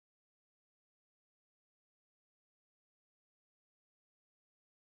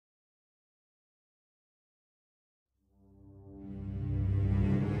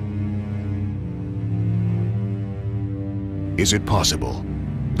Is it possible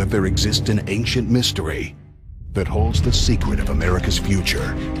that there exists an ancient mystery that holds the secret of America's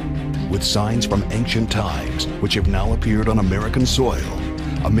future, with signs from ancient times which have now appeared on American soil,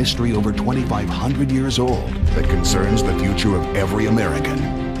 a mystery over 2,500 years old that concerns the future of every American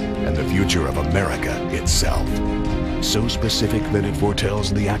and the future of America itself? So specific that it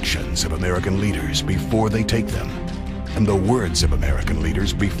foretells the actions of American leaders before they take them, and the words of American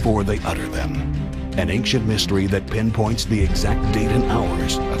leaders before they utter them. An ancient mystery that pinpoints the exact date and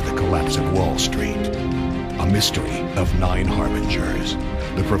hours of the collapse of Wall Street. A mystery of 9 harbingers,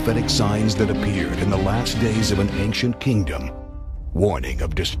 the prophetic signs that appeared in the last days of an ancient kingdom, warning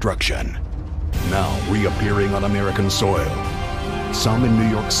of destruction, now reappearing on American soil. Some in New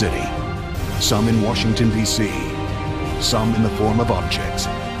York City, some in Washington, D.C., some in the form of objects,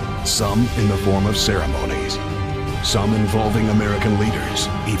 some in the form of ceremonies, some involving American leaders,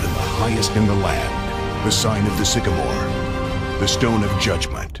 even the highest in the land, the sign of the sycamore, the stone of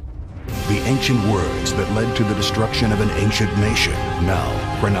judgment, the ancient words that led to the destruction of an ancient nation,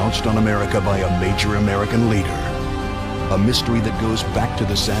 now pronounced on America by a major American leader. A mystery that goes back to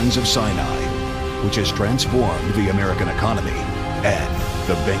the sands of Sinai, which has transformed the American economy and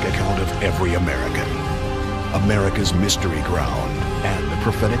the bank account of every American. America's mystery ground and the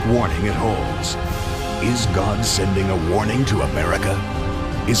prophetic warning it holds. Is God sending a warning to America?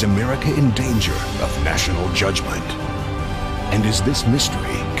 Is America in danger of national judgment? And is this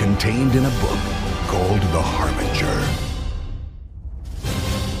mystery contained in a book called The Harbinger?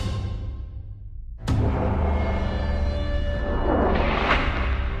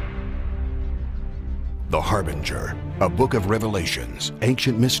 The Harbinger, a book of revelations,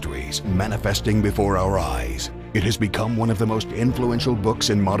 ancient mysteries manifesting before our eyes. It has become one of the most influential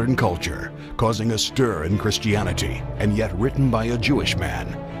books in modern culture, causing a stir in Christianity, and yet written by a Jewish man,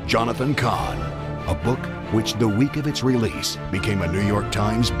 Cahn. A book which the week of its release became a New York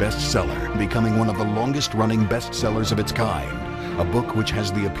Times bestseller, becoming one of the longest-running bestsellers of its kind. A book which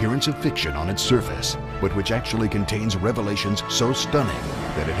has the appearance of fiction on its surface, but which actually contains revelations so stunning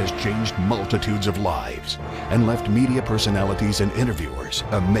that it has changed multitudes of lives and left media personalities and interviewers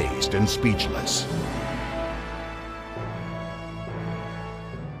amazed and speechless.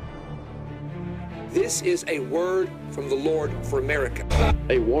 This is a word from the Lord for America.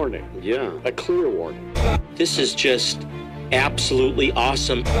 A warning, yeah, a clear warning. This is just absolutely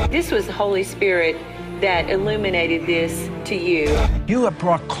awesome. This was the Holy Spirit that illuminated this to you. You have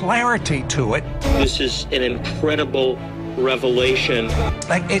brought clarity to it. This is an incredible revelation.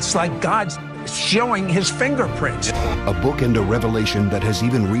 It's like God's showing his fingerprints. A book and a revelation that has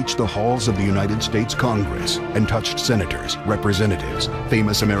even reached the halls of the United States Congress and touched senators, representatives,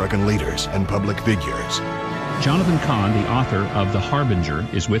 famous American leaders, and public figures. Cahn, the author of The Harbinger,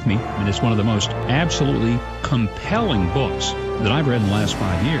 is with me, and it's one of the most absolutely compelling books that I've read in the last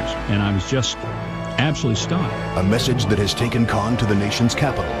 5 years, and I was just absolutely stunned. A message that has taken Cahn to the nation's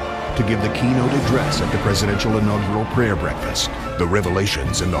capital to give the keynote address at the presidential inaugural prayer breakfast. The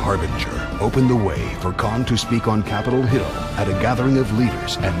revelations in The Harbinger opened the way for Cahn to speak on Capitol Hill at a gathering of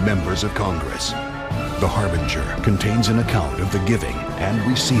leaders and members of Congress. The Harbinger contains an account of the giving and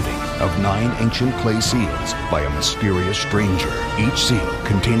receiving of 9 ancient clay seals by a mysterious stranger, each seal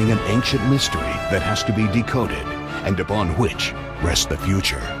containing an ancient mystery that has to be decoded and upon which rests the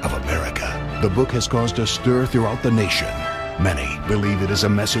future of America. The book has caused a stir throughout the nation. Many believe it is a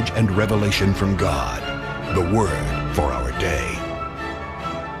message and revelation from God, the word for our day.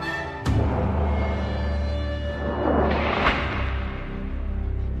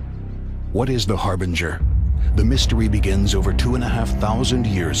 What is the Harbinger? The mystery begins over 2,500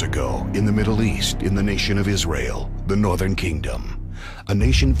 years ago in the Middle East, in the nation of Israel, the Northern Kingdom, a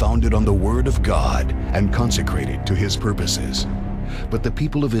nation founded on the Word of God and consecrated to His purposes. But the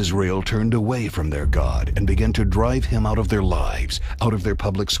people of Israel turned away from their God and began to drive Him out of their lives, out of their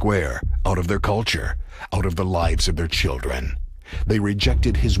public square, out of their culture, out of the lives of their children. They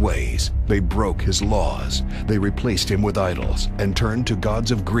rejected His ways, they broke His laws, they replaced Him with idols, and turned to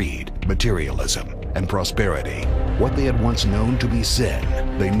gods of greed, materialism, and prosperity. What they had once known to be sin,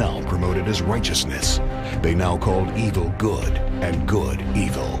 they now promoted as righteousness. They now called evil good, and good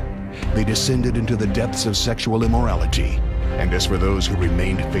evil. They descended into the depths of sexual immorality. And as for those who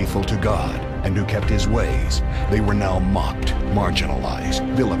remained faithful to God and who kept His ways, they were now mocked,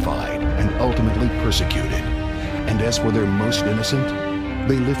 marginalized, vilified, and ultimately persecuted. And as for their most innocent,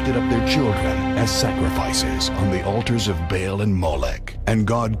 they lifted up their children as sacrifices on the altars of Baal and Molech. And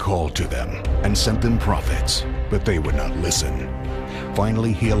God called to them and sent them prophets, but they would not listen.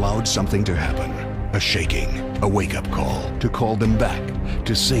 Finally, He allowed something to happen. a shaking, a wake-up call to call them back,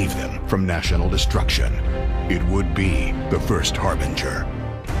 to save them from national destruction. It would be the first Harbinger.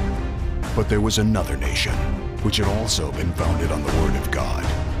 But there was another nation, which had also been founded on the Word of God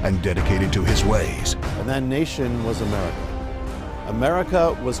and dedicated to His ways. And that nation was America.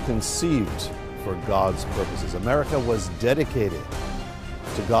 America was conceived for God's purposes. America was dedicated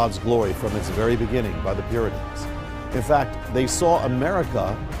to God's glory from its very beginning by the Puritans. In fact, they saw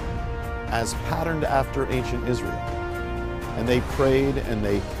America as patterned after ancient Israel. And they prayed and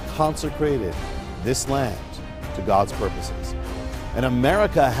they consecrated this land to God's purposes. And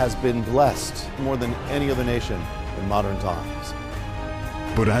America has been blessed more than any other nation in modern times.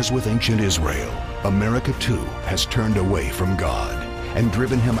 But as with ancient Israel, America too has turned away from God and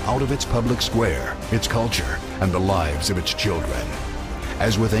driven Him out of its public square, its culture, and the lives of its children.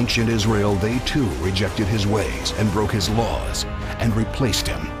 As with ancient Israel, they too rejected His ways and broke His laws and replaced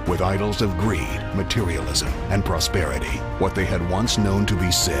Him with idols of greed, materialism, and prosperity. What they had once known to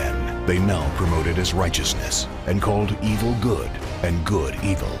be sin, they now promoted as righteousness and called evil good and good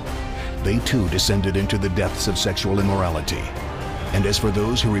evil. They too descended into the depths of sexual immorality. And as for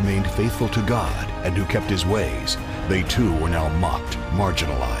those who remained faithful to God and who kept His ways, they too were now mocked,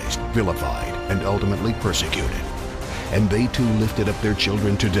 marginalized, vilified, and ultimately persecuted. And they too lifted up their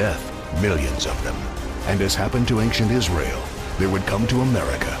children to death, millions of them. And as happened to ancient Israel, there would come to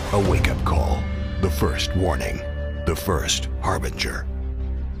America a wake-up call, the first warning, the first Harbinger.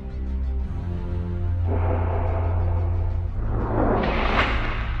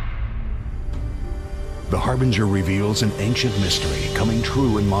 The Harbinger reveals an ancient mystery coming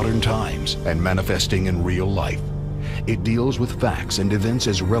true in modern times and manifesting in real life. It deals with facts and events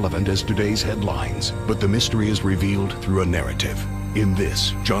as relevant as today's headlines, but the mystery is revealed through a narrative. In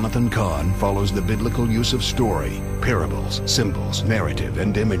this, Jonathan Cahn follows the biblical use of story, parables, symbols, narrative,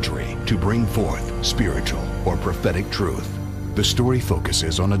 and imagery to bring forth spiritual or prophetic truth. The story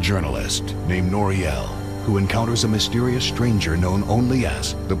focuses on a journalist named Noriel, who encounters a mysterious stranger known only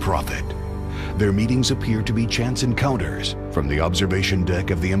as the Prophet. Their meetings appear to be chance encounters, from the observation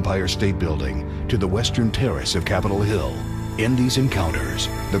deck of the Empire State Building to the western terrace of Capitol Hill. In these encounters,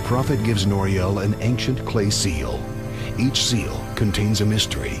 the Prophet gives Noriel an ancient clay seal. Each seal contains a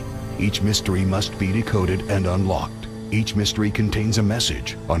mystery. Each mystery must be decoded and unlocked. Each mystery contains a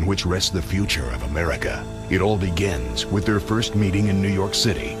message on which rests the future of America. It all begins with their first meeting in New York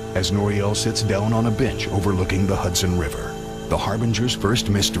City, as Noriel sits down on a bench overlooking the Hudson River. The Harbinger's first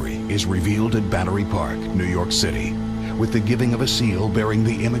mystery is revealed at Battery Park, New York City, with the giving of a seal bearing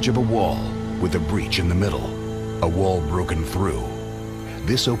the image of a wall with a breach in the middle, a wall broken through.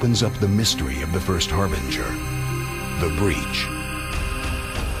 This opens up the mystery of the first Harbinger, the breach.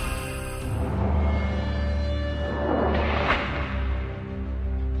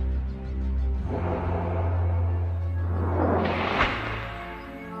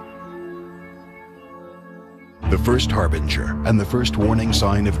 The first Harbinger and the first warning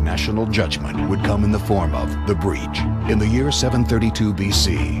sign of national judgment would come in the form of the breach. In the year 732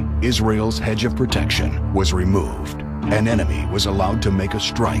 BC, Israel's hedge of protection was removed. An enemy was allowed to make a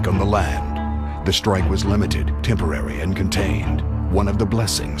strike on the land. The strike was limited, temporary, and contained, one of the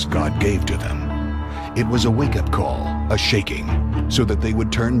blessings God gave to them. It was a wake-up call, a shaking, so that they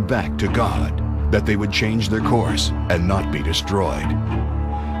would turn back to God, that they would change their course and not be destroyed.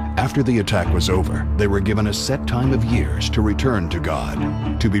 After the attack was over, they were given a set time of years to return to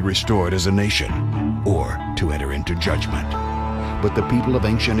God, to be restored as a nation, or to enter into judgment. But the people of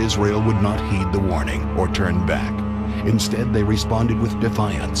ancient Israel would not heed the warning or turn back. Instead, they responded with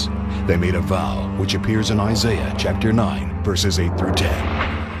defiance. They made a vow, which appears in Isaiah chapter 9, verses 8 through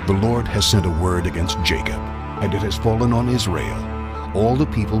 10. The Lord has sent a word against Jacob, and it has fallen on Israel. All the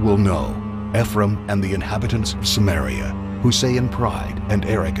people will know, Ephraim and the inhabitants of Samaria, who say in pride and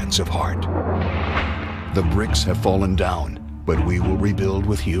arrogance of heart, the bricks have fallen down, but we will rebuild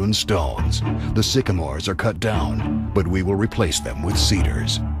with hewn stones. The sycamores are cut down, but we will replace them with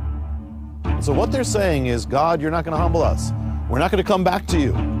cedars. So what they're saying is, God, you're not going to humble us. We're not going to come back to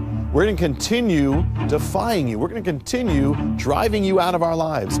you. We're going to continue defying you. We're going to continue driving you out of our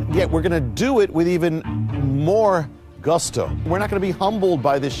lives. Yet we're going to do it with even more gusto. We're not going to be humbled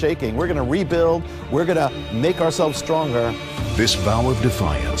by this shaking. We're going to rebuild. We're going to make ourselves stronger. This vow of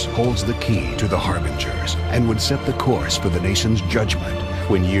defiance holds the key to the Harbingers and would set the course for the nation's judgment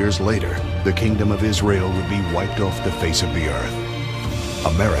when years later the kingdom of Israel would be wiped off the face of the earth.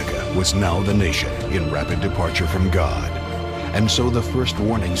 America was now the nation in rapid departure from God. And so the first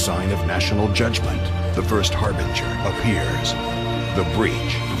warning sign of national judgment, the first Harbinger, appears. The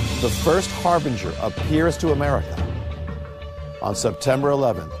breach. The first Harbinger appears to America on September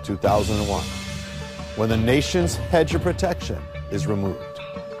 11, 2001. when the nation's hedge of protection is removed.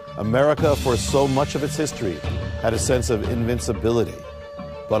 America, for so much of its history, had a sense of invincibility.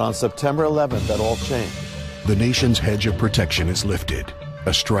 But on September 11th, that all changed. The nation's hedge of protection is lifted.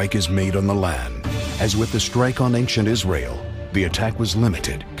 A strike is made on the land. As with the strike on ancient Israel, the attack was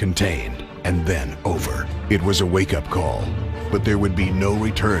limited, contained, and then over. It was a wake-up call, but there would be no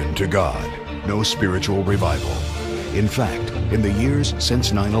return to God, no spiritual revival. In fact, in the years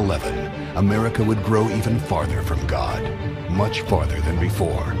since 9/11, America would grow even farther from God, much farther than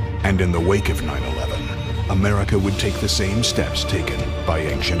before. And in the wake of 9/11, America would take the same steps taken by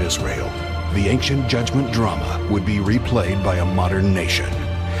ancient Israel. The ancient judgment drama would be replayed by a modern nation,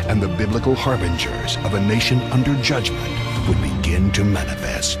 and the biblical harbingers of a nation under judgment would begin to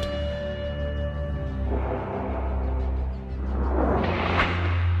manifest.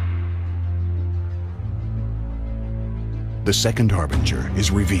 The second harbinger is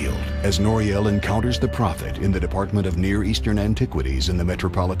revealed as Noriel encounters the prophet in the Department of Near Eastern Antiquities in the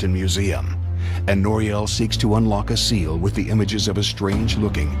Metropolitan Museum, and Noriel seeks to unlock a seal with the images of a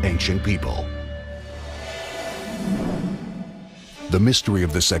strange-looking ancient people. The mystery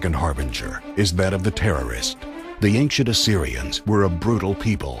of the second harbinger is that of the terrorist. The ancient Assyrians were a brutal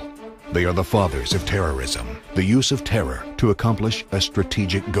people. They are the fathers of terrorism, the use of terror to accomplish a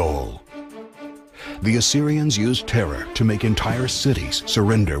strategic goal. The Assyrians used terror to make entire cities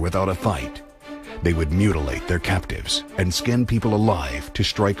surrender without a fight. They would mutilate their captives and skin people alive to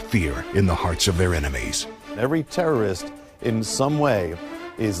strike fear in the hearts of their enemies. Every terrorist in some way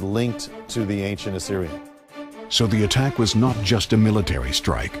is linked to the ancient Assyrian. So the attack was not just a military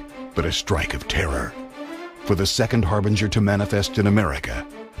strike, but a strike of terror. For the second harbinger to manifest in America,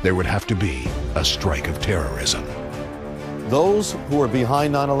 there would have to be a strike of terrorism. Those who were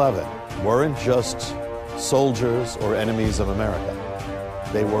behind 9/11 weren't just soldiers or enemies of America.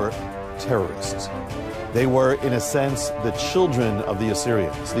 They were terrorists. They were, in a sense, the children of the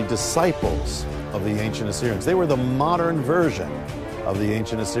Assyrians, the disciples of the ancient Assyrians. They were the modern version of the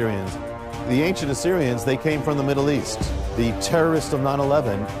ancient Assyrians. The ancient Assyrians, they came from the Middle East. The terrorists of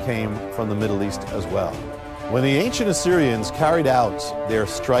 9/11 came from the Middle East as well. When the ancient Assyrians carried out their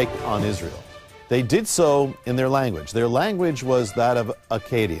strike on Israel, they did so in their language. Their language was that of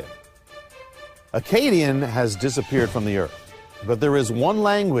Akkadian. Akkadian has disappeared from the earth, but there is one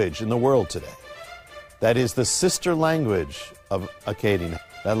language in the world today that is the sister language of Akkadian.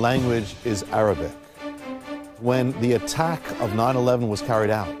 That language is Arabic. When the attack of 9/11 was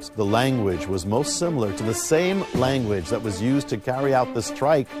carried out, the language was most similar to the same language that was used to carry out the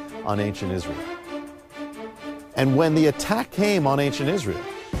strike on ancient Israel. And when the attack came on ancient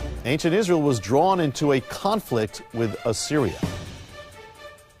Israel was drawn into a conflict with Assyria.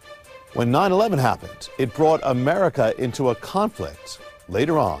 When 9/11 happened, it brought America into a conflict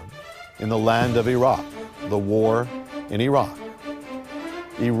later on in the land of Iraq, the war in Iraq.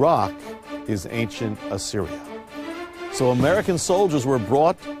 Iraq is ancient Assyria. So American soldiers were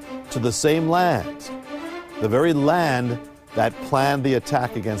brought to the same land, the very land that planned the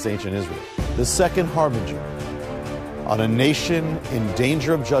attack against ancient Israel. The second harbinger on a nation in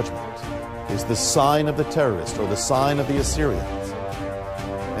danger of judgment is the sign of the terrorist or the sign of the Assyrians.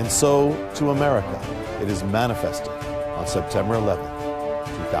 And so, to America, it is manifested on September 11th,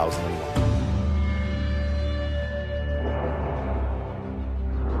 2001.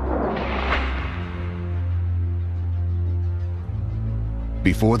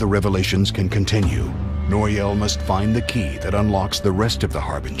 Before the revelations can continue, Noriel must find the key that unlocks the rest of the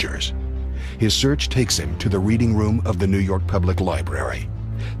harbingers. His search takes him to the reading room of the New York Public Library.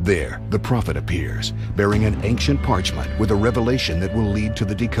 There, the prophet appears, bearing an ancient parchment with a revelation that will lead to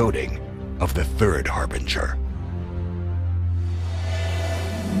the decoding of the third harbinger.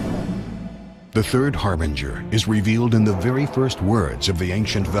 The third harbinger is revealed in the very first words of the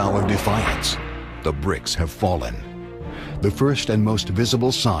ancient vow of defiance. The bricks have fallen. The first and most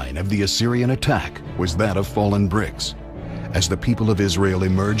visible sign of the Assyrian attack was that of fallen bricks. As the people of Israel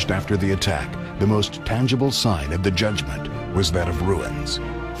emerged after the attack, the most tangible sign of the judgment was that of ruins.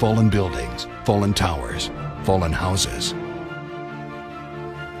 Fallen buildings, fallen towers, fallen houses.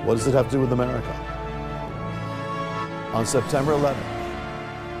 What does it have to do with America? On September 11th,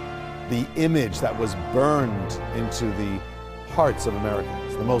 the image that was burned into the hearts of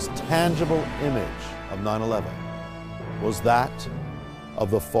Americans, the most tangible image of 9/11, was that of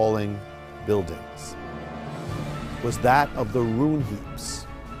the falling buildings, was that of the ruin heaps.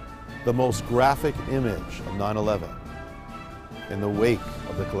 The most graphic image of 9/11 in the wake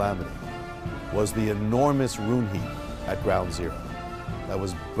of the calamity was the enormous ruin heap at Ground Zero that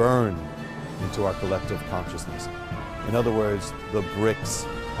was burned into our collective consciousness. In other words, the bricks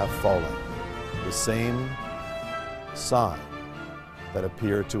have fallen. the same sign that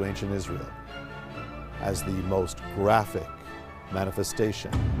appeared to ancient Israel as the most graphic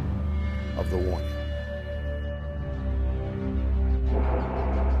manifestation of the warning.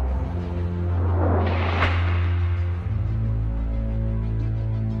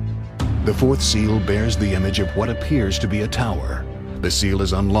 The fourth seal bears the image of what appears to be a tower. The seal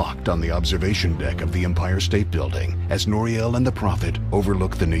is unlocked on the observation deck of the Empire State Building as Noriel and the prophet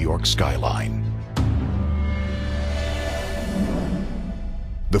overlook the New York skyline.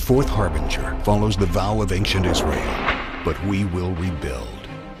 The fourth harbinger follows the vow of ancient Israel, but we will rebuild.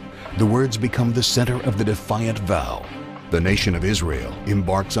 The words become the center of the defiant vow. The nation of Israel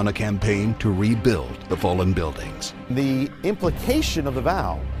embarks on a campaign to rebuild the fallen buildings. The implication of the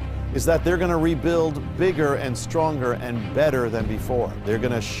vow is that they're going to rebuild bigger and stronger and better than before. They're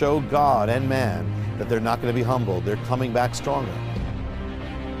going to show God and man that they're not going to be humbled. They're coming back stronger.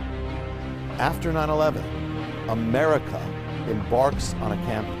 After 9/11, America embarks on a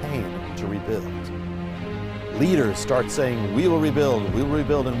campaign to rebuild. Leaders start saying, we will rebuild,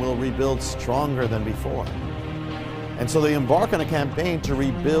 and we'll rebuild stronger than before. And so they embark on a campaign to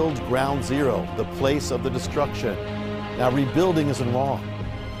rebuild ground zero, the place of the destruction. Now, rebuilding isn't wrong.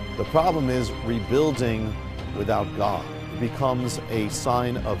 The problem is rebuilding without God. It becomes a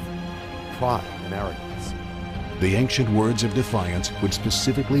sign of pride and arrogance. The ancient words of defiance would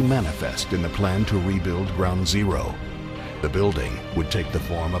specifically manifest in the plan to rebuild ground zero. The building would take the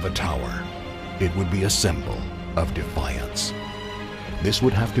form of a tower. It would be a symbol of defiance. This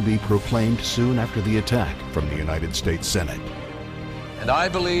would have to be proclaimed soon after the attack from the United States Senate. And I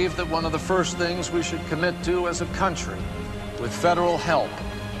believe that one of the first things we should commit to as a country, with federal help,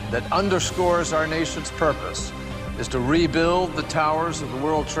 that underscores our nation's purpose, is to rebuild the towers of the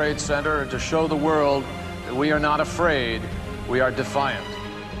World Trade Center and to show the world that we are not afraid, we are defiant.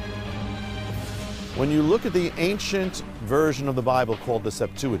 When you look at the ancient version of the Bible called the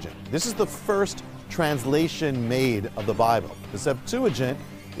Septuagint, this is the first translation made of the Bible. The Septuagint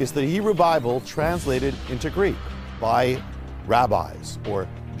is the Hebrew Bible translated into Greek by rabbis or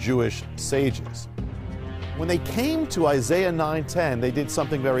Jewish sages. When they came to Isaiah 9:10, they did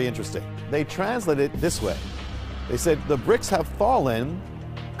something very interesting. They translated it this way. They said, the bricks have fallen,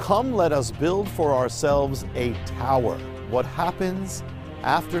 come let us build for ourselves a tower. What happens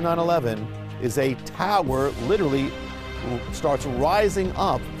after 9/11 is a tower literally starts rising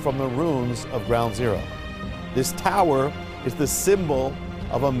up from the ruins of ground zero. This tower is the symbol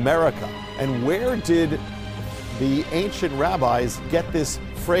of America. And where did the ancient rabbis get this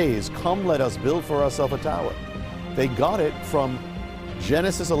phrase, come let us build for ourselves a tower? They got it from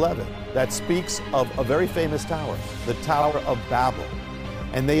Genesis 11, that speaks of a very famous tower, the Tower of Babel.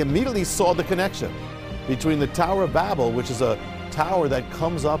 And they immediately saw the connection between the Tower of Babel, which is a tower that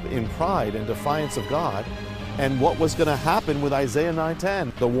comes up in pride and defiance of God, and what was going to happen with Isaiah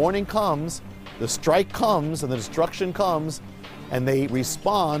 9:10. The warning comes, the strike comes, and the destruction comes, and they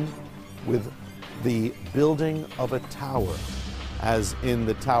respond with the building of a tower, as in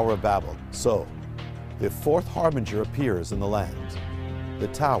the Tower of Babel. So, the fourth harbinger appears in the land, the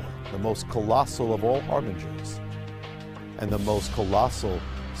tower, the most colossal of all harbingers, and the most colossal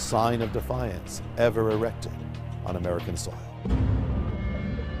sign of defiance ever erected on American soil.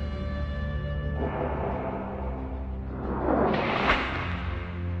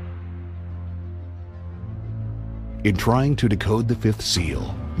 In trying to decode the fifth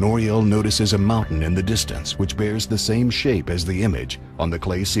seal, Noriel notices a mountain in the distance which bears the same shape as the image on the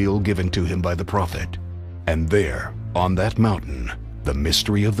clay seal given to him by the prophet. And there, on that mountain, the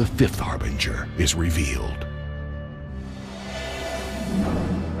mystery of the fifth harbinger is revealed.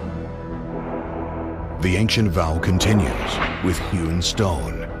 The ancient vow continues with hewn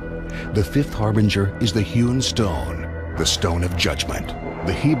stone. The fifth harbinger is the hewn stone, the stone of judgment.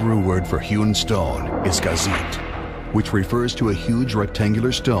 The Hebrew word for hewn stone is gazit, which refers to a huge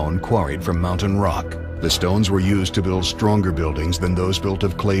rectangular stone quarried from mountain rock. The stones were used to build stronger buildings than those built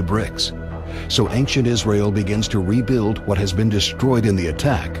of clay bricks. So ancient Israel begins to rebuild what has been destroyed in the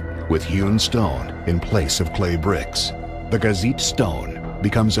attack with hewn stone in place of clay bricks. The gazit stone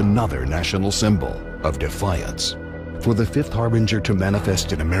becomes another national symbol of defiance. For the fifth harbinger to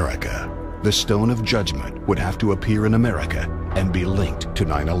manifest in America, the stone of judgment would have to appear in America and be linked to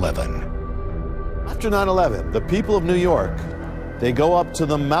 9/11. After 9/11, the people of New York, they go up to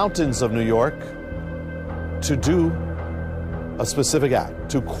the mountains of New York to do a specific act,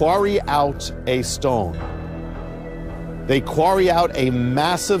 to quarry out a stone. They quarry out a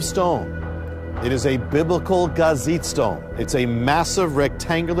massive stone. It is a biblical gazit stone. It's a massive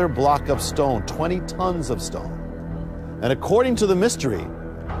rectangular block of stone, 20 tons of stone. And according to the mystery,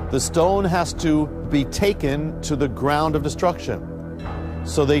 the stone has to be taken to the ground of destruction.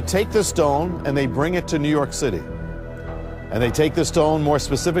 So they take the stone and they bring it to New York City. And they take the stone more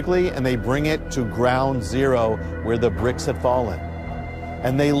specifically and they bring it to ground zero where the bricks had fallen.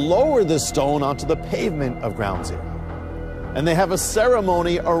 And they lower the stone onto the pavement of ground zero. And they have a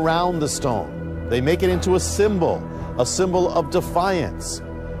ceremony around the stone. They make it into a symbol of defiance.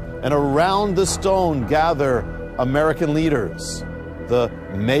 And around the stone gather American leaders, the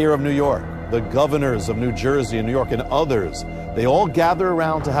mayor of New York, the governors of New Jersey and New York, and others. They all gather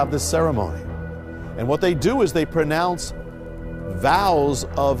around to have this ceremony. And what they do is they pronounce vows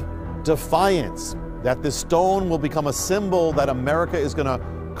of defiance, that this stone will become a symbol that America is going to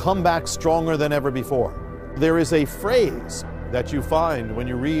come back stronger than ever before. There is a phrase that you find when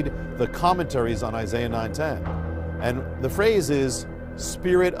you read the commentaries on Isaiah 9:10, and the phrase is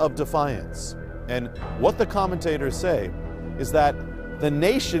spirit of defiance. And what the commentators say is that the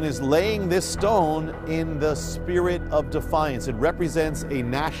nation is laying this stone in the spirit of defiance. It represents a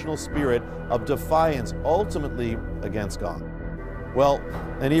national spirit of defiance, ultimately against God. Well,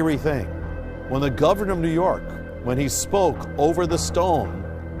 an eerie thing. When the governor of New York, when he spoke over the stone,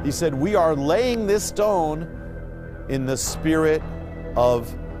 he said, "We are laying this stone in the spirit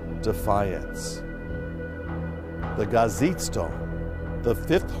of defiance." The Gazette stone, the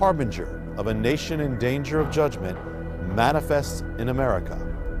fifth harbinger of a nation in danger of judgment, manifests in America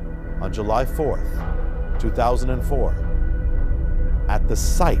on July 4th, 2004, at the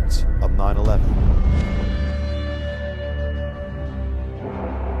site of 9/11.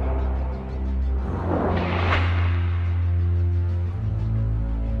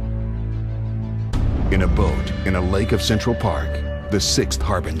 In a boat in a lake of Central Park, the sixth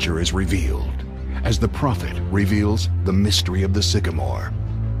harbinger is revealed, as the prophet reveals the mystery of the sycamore.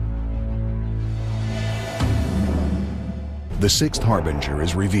 The sixth harbinger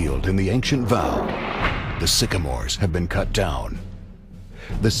is revealed in the ancient vow. The sycamores have been cut down.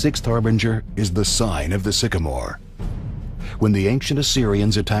 The sixth harbinger is the sign of the sycamore. When the ancient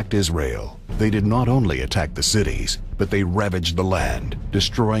Assyrians attacked Israel, they did not only attack the cities, but they ravaged the land,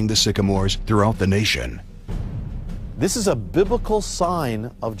 destroying the sycamores throughout the nation. This is a biblical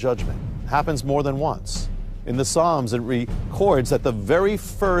sign of judgment. It happens more than once. In the Psalms, it records that the very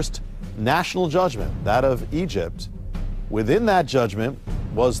first national judgment, that of Egypt, within that judgment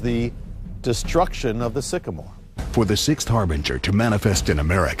was the destruction of the sycamore. For the sixth harbinger to manifest in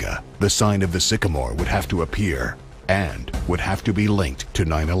America, the sign of the sycamore would have to appear and would have to be linked to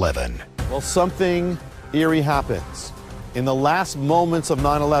 9/11. Well, something eerie happens. In the last moments of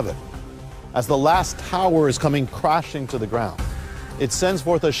 9/11, as the last tower is coming crashing to the ground, it sends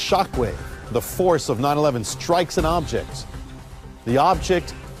forth a shockwave. The force of 9/11 strikes an object. The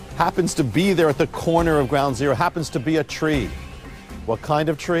object happens to be there at the corner of ground zero, happens to be a tree. What kind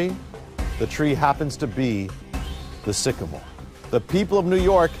of tree? The tree happens to be the sycamore. The people of New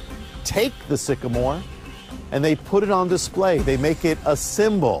York take the sycamore and they put it on display. They make it a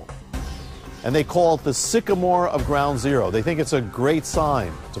symbol and they call it the sycamore of ground zero. They think it's a great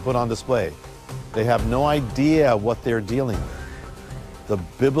sign to put on display. They have no idea what they're dealing with. The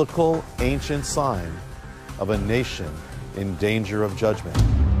biblical ancient sign of a nation in danger of judgment.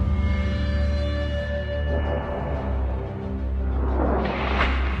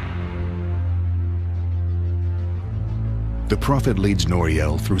 The prophet leads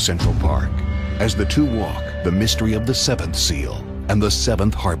Noriel through Central Park. As the two walk, the mystery of the seventh seal and the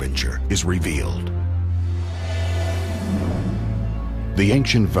seventh harbinger is revealed. The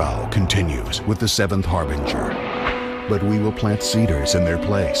ancient vow continues with the seventh harbinger. But we will plant cedars in their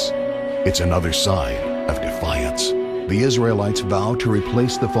place. It's another sign of defiance. The Israelites vow to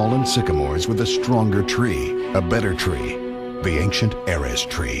replace the fallen sycamores with a stronger tree, a better tree, the ancient Erez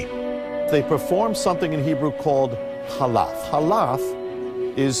tree. They perform something in Hebrew called halaf. Halaf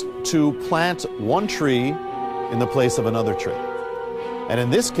is to plant one tree in the place of another tree. And in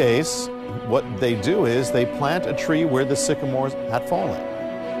this case, what they do is they plant a tree where the sycamores had fallen.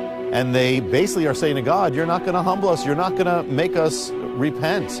 And they basically are saying to God, you're not going to humble us, you're not going to make us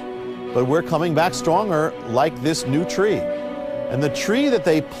repent, but we're coming back stronger like this new tree. And the tree that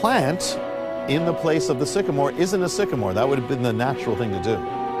they plant in the place of the sycamore isn't a sycamore. That would have been the natural thing to do.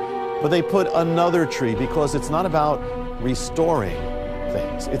 But they put another tree because it's not about restoring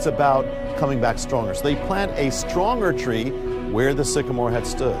things. It's about coming back stronger. So they plant a stronger tree where the sycamore had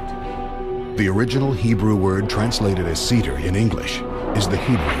stood. The original Hebrew word translated as cedar in English is the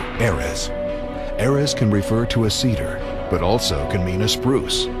Hebrew Erez. Erez can refer to a cedar, but also can mean a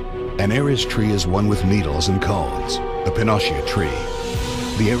spruce. An Erez tree is one with needles and cones, a pinocchio tree.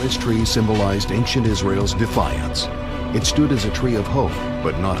 The Erez tree symbolized ancient Israel's defiance. It stood as a tree of hope,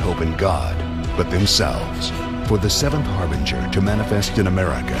 but not hope in God, but themselves. For the seventh harbinger to manifest in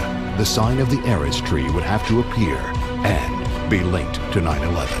America, the sign of the Erez tree would have to appear and be linked to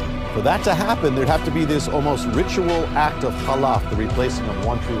 9/11. For that to happen, there'd have to be this almost ritual act of halaf, the replacing of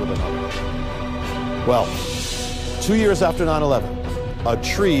one tree with another. Well, 2 years after 9/11, a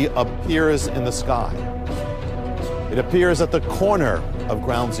tree appears in the sky. It appears at the corner of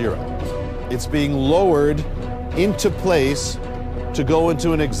Ground Zero. It's being lowered into place to go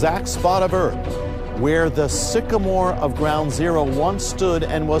into an exact spot of earth where the sycamore of Ground Zero once stood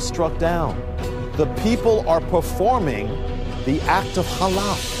and was struck down. The people are performing the act of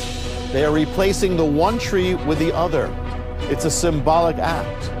halaf. They are replacing the one tree with the other. It's a symbolic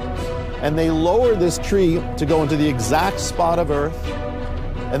act. And they lower this tree to go into the exact spot of earth,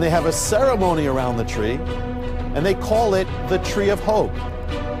 and they have a ceremony around the tree, and they call it the Tree of Hope.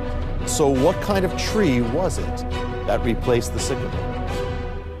 So what kind of tree was it that replaced the sycamore?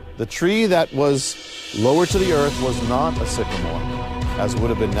 The tree that was lowered to the earth was not a sycamore, as would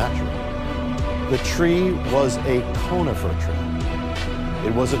have been natural. The tree was a conifer tree.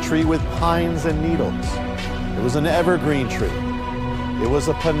 It was a tree with pines and needles. It was an evergreen tree. It was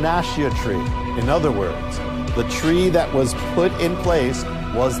a panacea tree. In other words, the tree that was put in place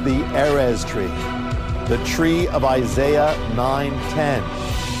was the Erez tree, the tree of Isaiah 9:10,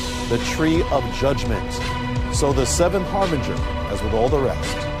 the tree of judgment. So the seventh harbinger, as with all the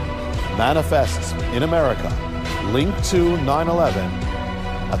rest, manifests in America, linked to 9/11,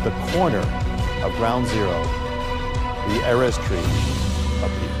 at the corner of Ground Zero. The Erez tree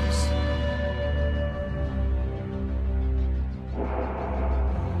appears.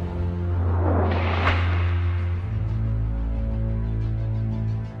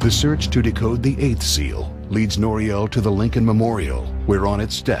 The search to decode the eighth seal leads Noriel to the Lincoln Memorial, where on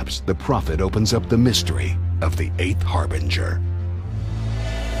its steps the prophet opens up the mystery of the eighth harbinger.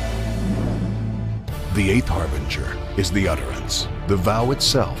 The eighth harbinger is the utterance, the vow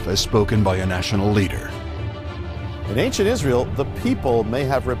itself as spoken by a national leader. In ancient Israel, the people may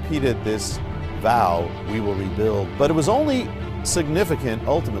have repeated this vow, we will rebuild, but it was only significant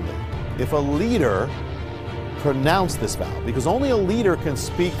ultimately if a leader pronounced this vow, because only a leader can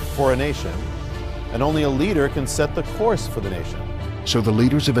speak for a nation, and only a leader can set the course for the nation. So the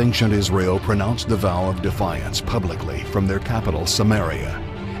leaders of ancient Israel pronounced the vow of defiance publicly from their capital, Samaria,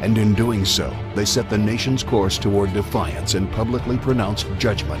 and in doing so, they set the nation's course toward defiance and publicly pronounced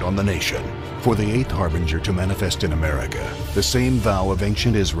judgment on the nation. For the eighth harbinger to manifest in America, the same vow of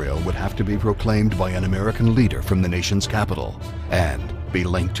ancient Israel would have to be proclaimed by an American leader from the nation's capital and be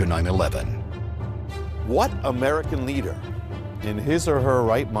linked to 9/11. What American leader, in his or her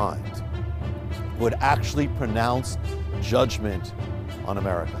right mind, would actually pronounce judgment on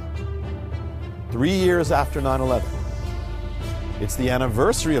America? 3 years after 9/11. It's the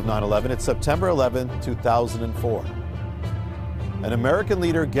anniversary of 9/11. It's September 11, 2004. An American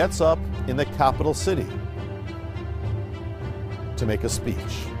leader gets up in the capital city to make a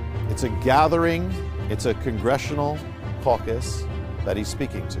speech. It's a gathering, it's a congressional caucus that he's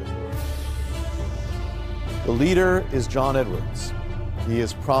speaking to. The leader is John Edwards. He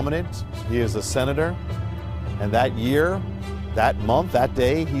is prominent, he is a senator, and that year, that month, that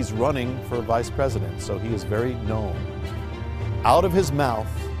day, he's running for vice president, so he is very known. Out of his mouth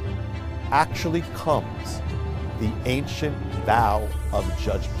actually comes the ancient vow of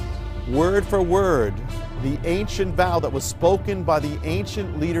judgment. Word for word, the ancient vow that was spoken by the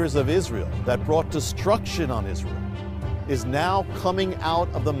ancient leaders of Israel that brought destruction on Israel is now coming out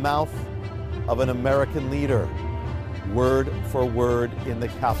of the mouth of an American leader, word for word in the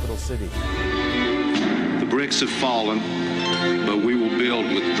capital city. The bricks have fallen, but we will build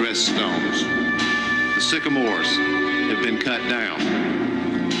with dressed stones. The sycamores have been cut down,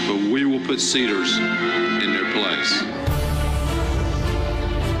 but we will put cedars in their place.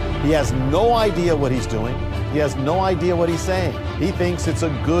 He has no idea what he's doing. He has no idea what he's saying. He thinks it's a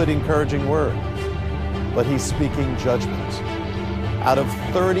good, encouraging word, but he's speaking judgment. Out of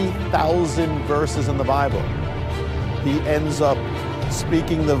 30,000 verses in the Bible, he ends up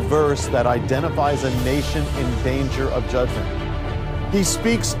speaking the verse that identifies a nation in danger of judgment. He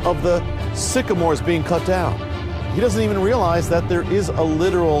speaks of the sycamores being cut down. He doesn't even realize that there is a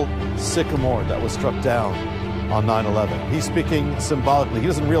literal sycamore that was struck down on 9/11. He's speaking symbolically. He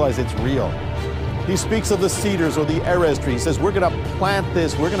doesn't realize it's real. He speaks of the cedars or the Erez tree. He says, we're going to plant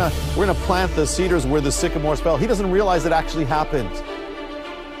this. We're going to plant the cedars where the sycamores fell. He doesn't realize it actually happened.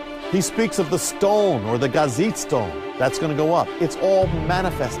 He speaks of the stone or the gazit stone that's going to go up. It's all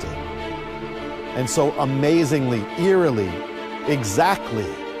manifested. And so amazingly, eerily, exactly,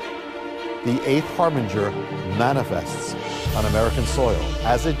 the eighth Harbinger manifests on American soil,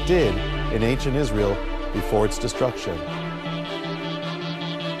 as it did in ancient Israel before its destruction.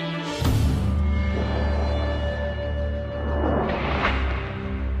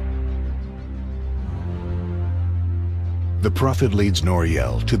 The prophet leads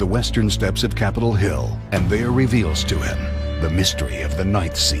Noriel to the western steps of Capitol Hill and there reveals to him the mystery of the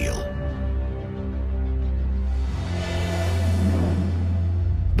ninth seal.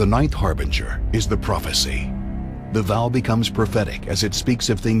 The ninth harbinger is the prophecy. The vow becomes prophetic as it speaks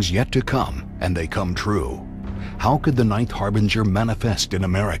of things yet to come, and they come true. How could the ninth harbinger manifest in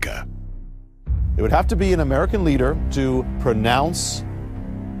America? It would have to be an American leader to pronounce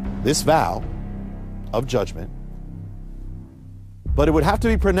this vow of judgment, but it would have to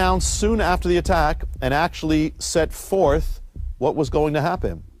be pronounced soon after the attack and actually set forth what was going to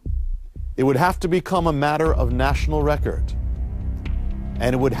happen. It would have to become a matter of national record,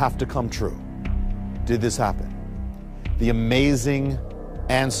 and it would have to come true. Did this happen? The amazing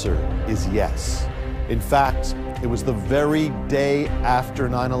answer is yes. In fact, it was the very day after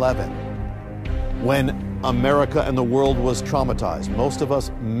 9/11 when America and the world was traumatized. Most of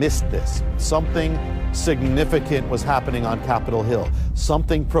us missed this. Something significant was happening on Capitol Hill.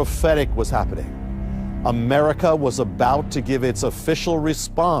 Something prophetic was happening. America was about to give its official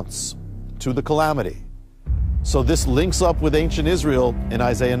response to the calamity. So this links up with ancient Israel in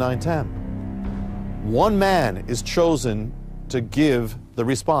Isaiah 9:10. One man is chosen to give the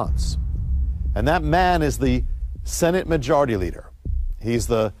response, and that man is the Senate Majority Leader. He's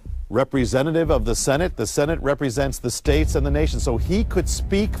the representative of the Senate. The Senate represents the states and the nation, so he could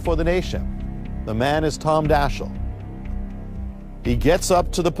speak for the nation. The man is Tom Daschle. He gets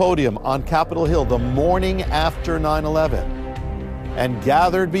up to the podium on Capitol Hill the morning after 9/11, and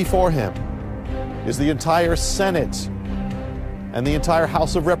gathered before him is the entire Senate and the entire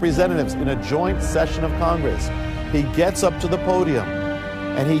House of Representatives in a joint session of Congress. He gets up to the podium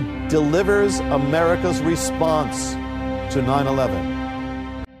and he delivers America's response to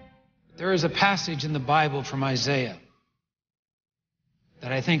 9/11. There is a passage in the Bible from Isaiah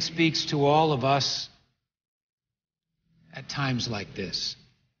that I think speaks to all of us at times like this.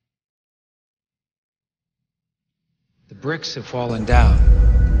 The bricks have fallen down,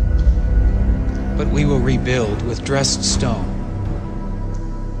 but we will rebuild with dressed stone.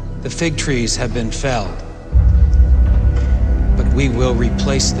 The fig trees have been felled, but we will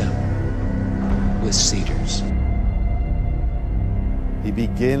replace them with cedars. He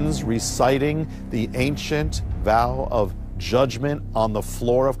begins reciting the ancient vow of judgment on the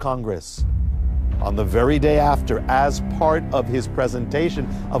floor of Congress on the very day after, as part of his presentation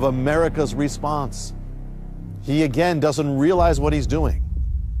of America's response. He again doesn't realize what he's doing,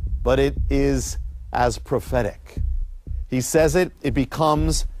 but it is as prophetic. He says it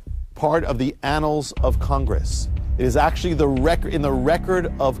becomes part of the annals of Congress. It is actually the record, in the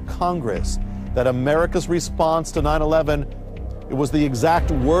record of Congress, that America's response to 9/11, it was the exact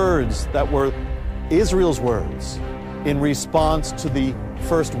words that were Israel's words in response to the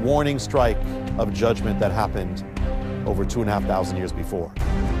first warning strike of judgment that happened over 2,500 years before.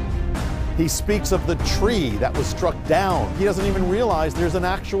 He speaks of the tree that was struck down. He doesn't even realize there's an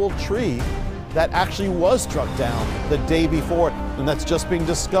actual tree that actually was struck down the day before, and that's just being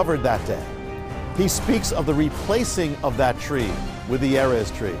discovered that day. He speaks of the replacing of that tree with the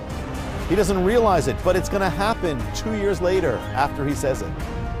Erez tree. He doesn't realize it, but it's going to happen 2 years later after he says it.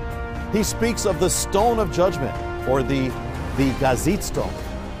 He speaks of the stone of judgment, or the Gazit stone,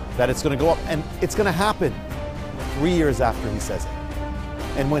 that it's going to go up, and it's going to happen 3 years after he says it.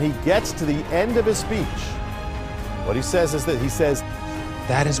 And when he gets to the end of his speech, what he says is that he says,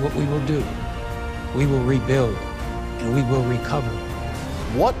 that is what we will do. We will rebuild and we will recover.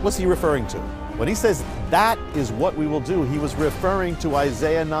 What was he referring to? When he says that is what we will do, he was referring to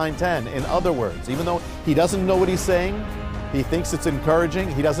Isaiah 9:10. In other words, even though he doesn't know what he's saying, he thinks it's encouraging,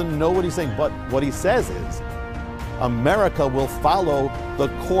 he doesn't know what he's saying, but what he says is, America will follow the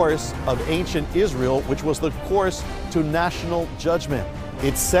course of ancient Israel, which was the course to national judgment.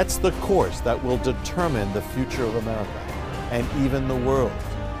 It sets the course that will determine the future of America and even the world.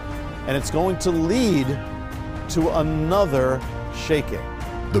 And it's going to lead to another shaking.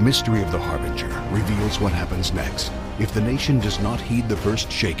 The mystery of the Harbinger reveals what happens next. If the nation does not heed the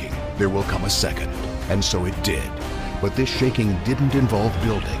first shaking, there will come a second. And so it did. But this shaking didn't involve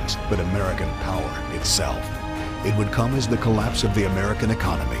buildings, but American power itself. It would come as the collapse of the American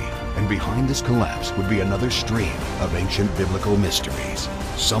economy, and behind this collapse would be another stream of ancient biblical mysteries.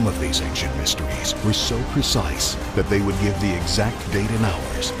 Some of these ancient mysteries were so precise that they would give the exact date and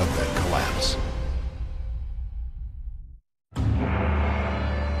hours of that collapse.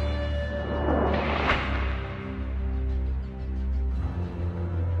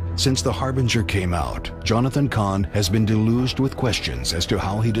 Since The Harbinger came out, Jonathan Cahn has been deluged with questions as to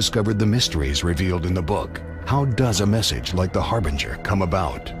how he discovered the mysteries revealed in the book. How does a message like The Harbinger come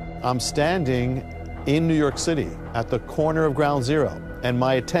about? I'm standing in New York City at the corner of Ground Zero, and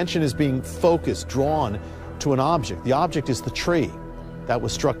my attention is being focused, drawn to an object. The object is the tree that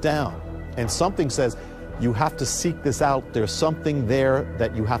was struck down. And something says, you have to seek this out. There's something there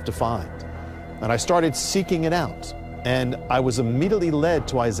that you have to find. And I started seeking it out. And I was immediately led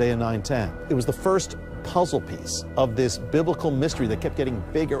to Isaiah 9:10. It was the first puzzle piece of this biblical mystery that kept getting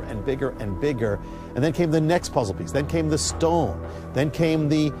bigger and bigger and bigger. And then came the next puzzle piece. Then came the stone. Then came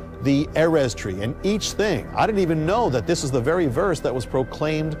the Erez tree. And each thing, I didn't even know that this is the very verse that was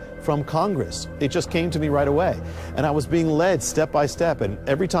proclaimed from Congress. It just came to me right away. And I was being led step by step. And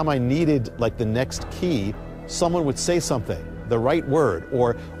every time I needed like the next key, someone would say something, the right word,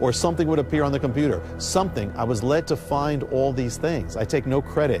 or something would appear on the computer. Something. I was led to find all these things. I take no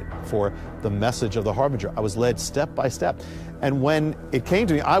credit for the message of the Harbinger. I was led step by step. And when it came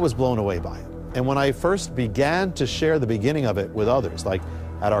to me, I was blown away by it. And when I first began to share the beginning of it with others, like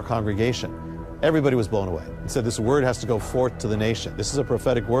at our congregation, everybody was blown away and said, this word has to go forth to the nation. This is a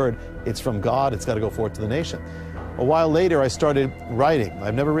prophetic word. It's from God. It's got to go forth to the nation. A while later, I started writing.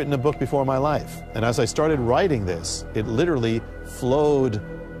 I've never written a book before in my life. And as I started writing this, it literally flowed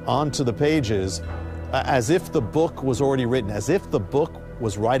onto the pages as if the book was already written, as if the book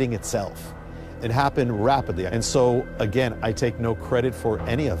was writing itself. It happened rapidly. And so, again, I take no credit for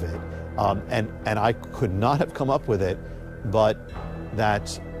any of it. And I could not have come up with it, but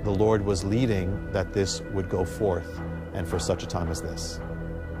that the Lord was leading that this would go forth, and for such a time as this.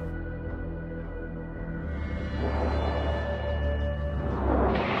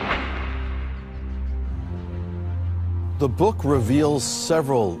 The book reveals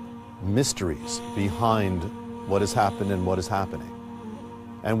several mysteries behind what has happened and what is happening.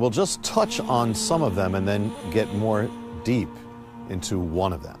 And we'll just touch on some of them and then get more deep into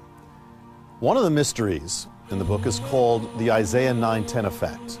one of them. One of the mysteries in the book is called the Isaiah 9:10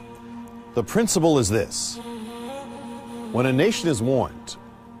 effect. The principle is this: when a nation is warned,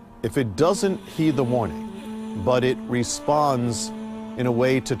 if it doesn't heed the warning, but it responds in a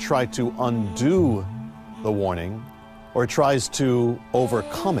way to try to undo the warning, or tries to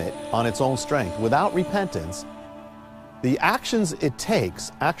overcome it on its own strength without repentance, the actions it takes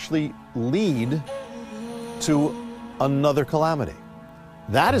actually lead to another calamity.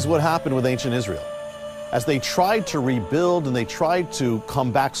 That is what happened with ancient Israel. As they tried to rebuild and they tried to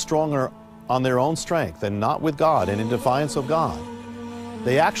come back stronger on their own strength and not with God and in defiance of God,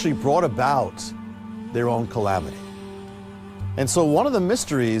 they actually brought about their own calamity. And so one of the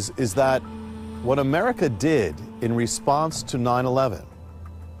mysteries is that what America did in response to 9/11,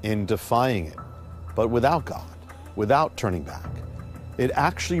 in defying it, but without God, without turning back, it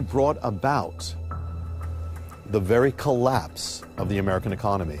actually brought about the very collapse of the American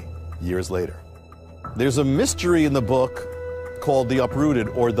economy years later. There's a mystery in the book called the uprooted,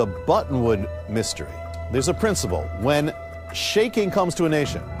 or the Buttonwood mystery. There's a principle. When shaking comes to a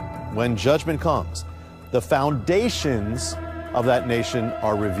nation, when judgment comes, the foundations of that nation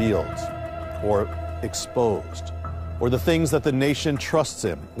are revealed or exposed, or the things that the nation trusts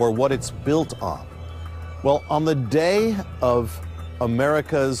in, or what it's built on. Well, on the day of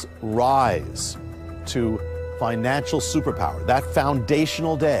America's rise to financial superpower, that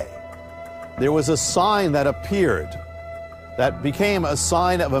foundational day, there was a sign that appeared that became a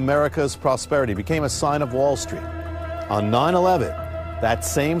sign of America's prosperity, became a sign of Wall Street. On 9/11, that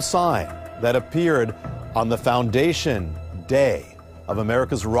same sign that appeared on the foundation day of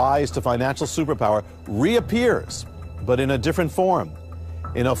America's rise to financial superpower reappears, but in a different form,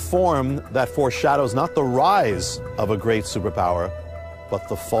 in a form that foreshadows not the rise of a great superpower, but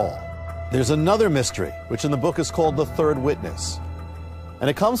the fall. There's another mystery, which in the book is called the third witness. And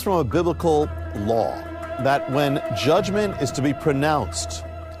it comes from a biblical law that when judgment is to be pronounced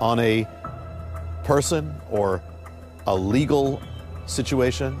on a person or a legal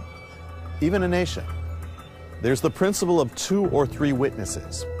situation, even a nation, there's the principle of 2 or 3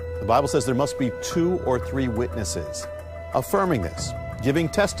 witnesses. The Bible says there must be 2 or 3 witnesses affirming this, giving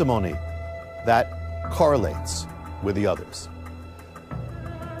testimony that correlates with the others.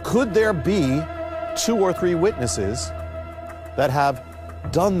 Could there be 2 or 3 witnesses that have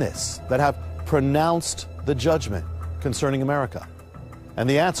done this, that have pronounced the judgment concerning America? And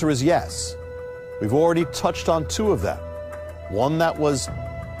the answer is yes. We've already touched on 2 of them. One that was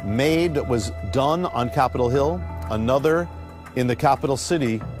made, that was done on Capitol Hill, another in the capital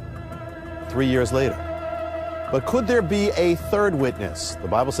city 3 years later. But could there be a third witness? The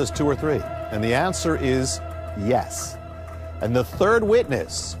Bible says 2 or 3. And the answer is yes. And the third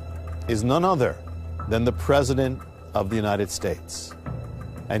witness is none other than the President of the United States.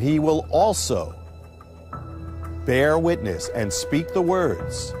 And he will also bear witness and speak the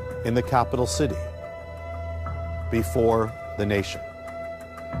words in the capital city before the nation.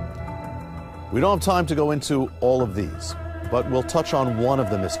 We don't have time to go into all of these, but we'll touch on one of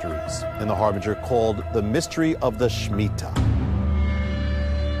the mysteries in the Harbinger called the mystery of the Shemitah.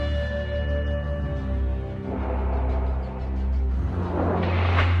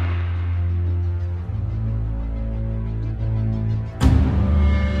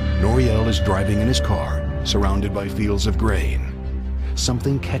 Noriel is driving in his car, surrounded by fields of grain.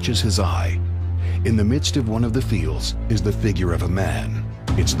 Something catches his eye. In the midst of one of the fields is the figure of a man.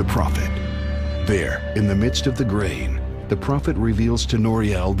 It's the prophet. There, in the midst of the grain, the prophet reveals to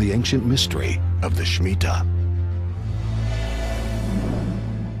Noriel the ancient mystery of the Shemitah.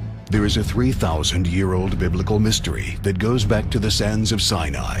 There is a 3,000-year-old biblical mystery that goes back to the sands of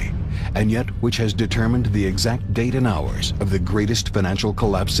Sinai, and yet which has determined the exact date and hours of the greatest financial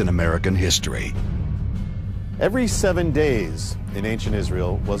collapse in American history. Every 7 days in ancient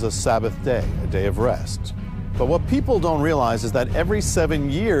Israel was a Sabbath day, a day of rest. But what people don't realize is that every 7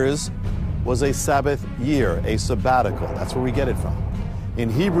 years was a Sabbath year, a sabbatical. That's where we get it from. In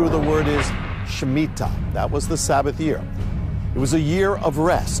Hebrew, the word is Shemitah. That was the Sabbath year. It was a year of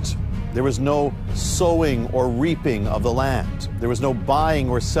rest. There was no sowing or reaping of the land. There was no buying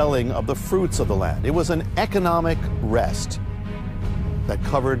or selling of the fruits of the land. It was an economic rest that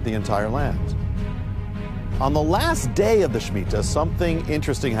covered the entire land. On the last day of the Shemitah, something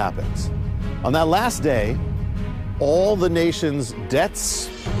interesting happens. On that last day, all the nation's debts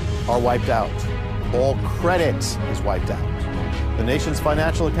are wiped out. All credit is wiped out. The nation's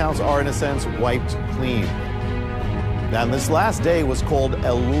financial accounts are, in a sense, wiped clean. Now, this last day was called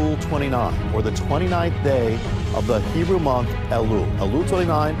Elul 29, or the 29th day of the Hebrew month Elul. Elul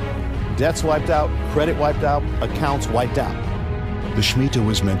 29, debts wiped out, credit wiped out, accounts wiped out. The Shemitah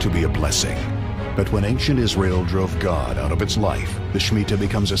was meant to be a blessing. But when ancient Israel drove God out of its life, the Shemitah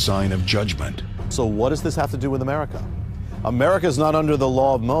becomes a sign of judgment. So what does this have to do with America? America is not under the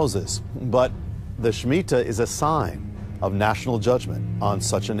law of Moses, but the Shemitah is a sign of national judgment on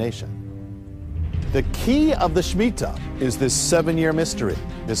such a nation. The key of the Shemitah is this 7-year mystery,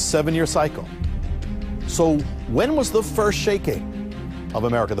 this 7-year cycle. So when was the first shaking of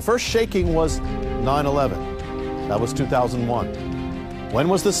America? The first shaking was 9/11. That was 2001. When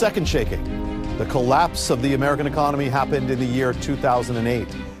was the second shaking? The collapse of the American economy happened in the year 2008.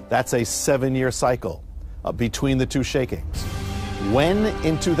 That's a 7-year cycle between the two shakings. When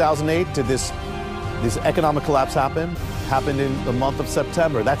in 2008 did this economic collapse happen? Happened in the month of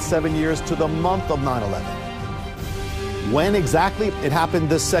September. That's 7 years to the month of 9/11. When exactly? It happened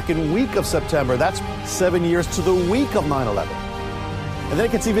the second week of September. That's 7 years to the week of 9/11. And then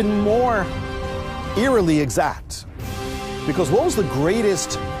it gets even more eerily exact. Because what was the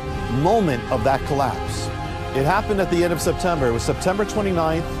greatest moment of that collapse? It happened at the end of September. It was September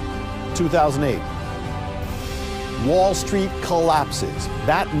 29th, 2008. Wall Street collapses.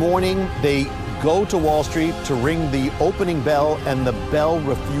 That morning, they go to Wall Street to ring the opening bell, and the bell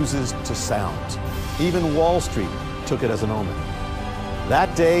refuses to sound. Even Wall Street took it as an omen.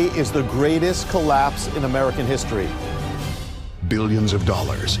 That day is the greatest collapse in American history. Billions of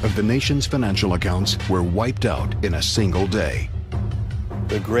dollars of the nation's financial accounts were wiped out in a single day.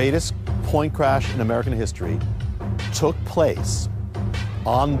 The greatest point crash in American history took place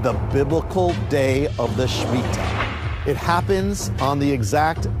on the biblical day of the Shemitah. It happens on the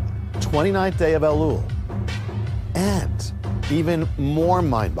exact 29th day of Elul. And even more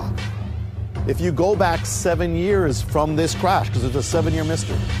mind-boggling, if you go back 7 years from this crash, because it's a 7-year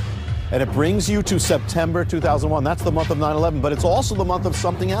mystery, and it brings you to September 2001, that's the month of 9/11, but it's also the month of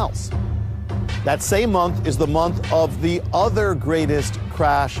something else. That same month is the month of the other greatest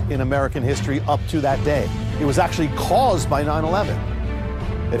crash in American history up to that day. It was actually caused by 9/11.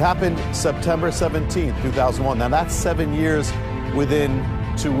 It happened September 17th, 2001. Now that's 7 years within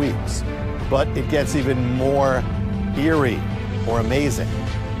 2 weeks. But it gets even more eerie or amazing.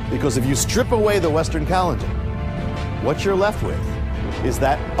 Because if you strip away the Western calendar, what you're left with is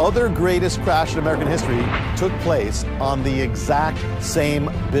that other greatest crash in American history took place on the exact same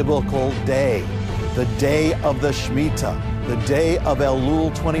biblical day. The day of the Shemitah, the day of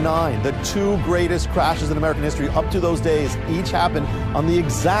Elul 29. The two greatest crashes in American history up to those days each happened on the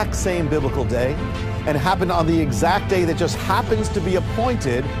exact same biblical day, and happened on the exact day that just happens to be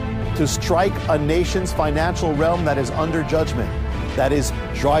appointed to strike a nation's financial realm that is under judgment, that is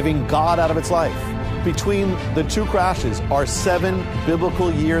driving God out of its life. Between the two crashes are 7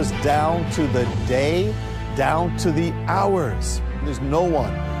 biblical years down to the day, down to the hours. There's no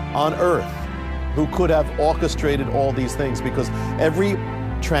one on earth who could have orchestrated all these things, because every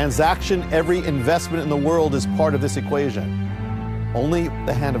transaction, every investment in the world is part of this equation. Only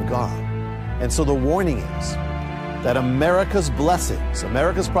the hand of God. And so the warning is that America's blessings,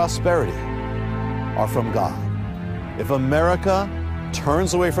 America's prosperity are from God. If America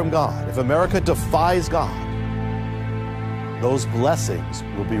turns away from God, if America defies God, those blessings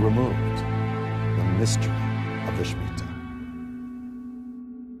will be removed. The mystery of the Shemitah.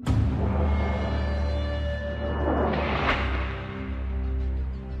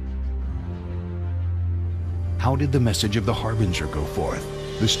 How did the message of the Harbinger go forth?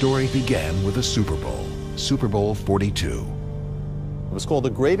 The story began with a Super Bowl, Super Bowl 42. It was called the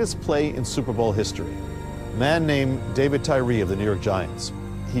greatest play in Super Bowl history. A man named David Tyree of the New York Giants.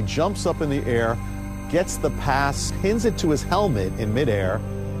 He jumps up in the air, gets the pass, pins it to his helmet in midair,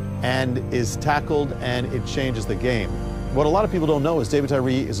 and is tackled, and it changes the game. What a lot of people don't know is David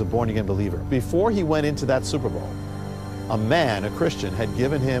Tyree is a born-again believer. Before he went into that Super Bowl, a man, a Christian, had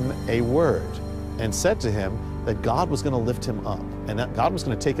given him a word and said to him that God was going to lift him up, and that God was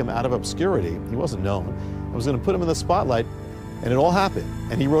going to take him out of obscurity. He wasn't known. He was going to put him in the spotlight, and it all happened.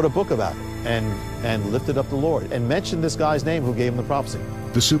 And he wrote a book about it and lifted up the Lord and mentioned this guy's name who gave him the prophecy.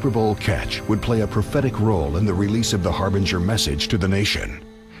 The Super Bowl catch would play a prophetic role in the release of the Harbinger message to the nation.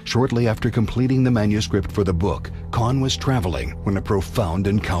 Shortly after completing the manuscript for the book, Cahn was traveling when a profound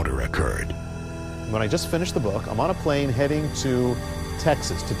encounter occurred. When I just finished the book, I'm on a plane heading to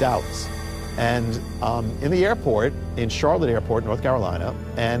Texas, to Dallas. And in the airport, in Charlotte Airport, North Carolina,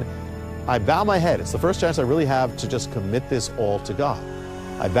 and I bow my head. It's the first chance I really have to just commit this all to God.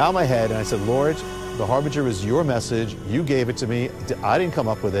 I bow my head and I said, Lord, the Harbinger is your message. You gave it to me. I didn't come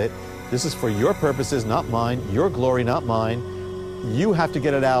up with it. This is for your purposes, not mine. Your glory, not mine. You have to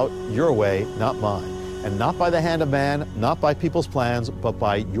get it out your way, not mine. And not by the hand of man, not by people's plans, but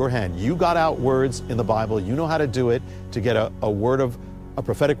by your hand. You got out words in the Bible. You know how to do it to get a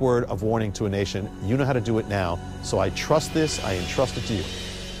prophetic word of warning to a nation. You know how to do it now. So I trust this. I entrust it to you.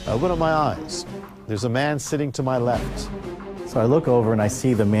 I open up my eyes. There's a man sitting to my left. So I look over and I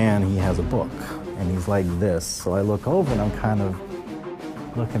see the man, he has a book, and he's like this. So I look over and I'm kind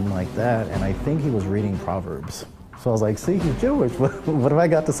of looking like that, and I think he was reading Proverbs. So I was like, see, he's Jewish. What have I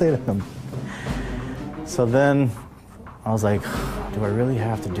got to say to him? So then I was like, do I really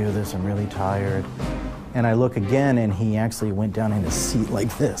have to do this? I'm really tired. And I look again, and he actually went down in his seat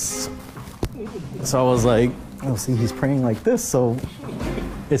like this. So I was like, oh, see, he's praying like this, so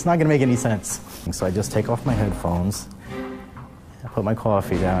it's not going to make any sense. So I just take off my headphones, I put my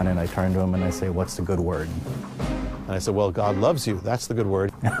coffee down, and I turn to him and I say, what's the good word? And I said, well, God loves you. That's the good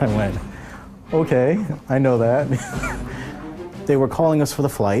word. And I went, okay, I know that. They were calling us for the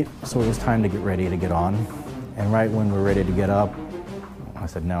flight, so it was time to get ready to get on. And right when we're ready to get up, I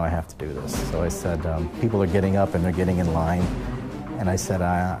said, no, I have to do this. So I said, people are getting up and they're getting in line. And I said,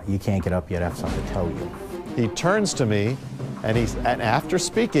 you can't get up yet, I have something to tell you. He turns to me, and after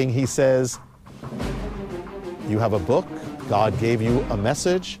speaking, he says, you have a book. God gave you a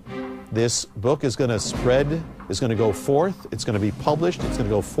message. This book is going to spread, it's going to go forth, it's going to be published, it's going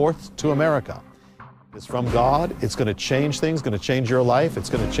to go forth to America. It's from God, it's going to change things, going to change your life, it's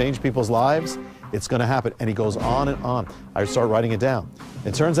going to change people's lives, it's going to happen. And he goes on and on. I start writing it down.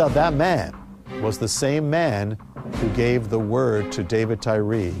 It turns out that man was the same man who gave the word to David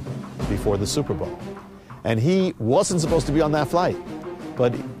Tyree before the Super Bowl. And he wasn't supposed to be on that flight,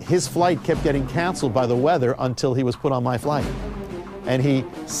 but his flight kept getting canceled by the weather until he was put on my flight. And he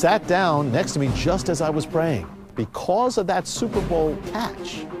sat down next to me just as I was praying. Because of that Super Bowl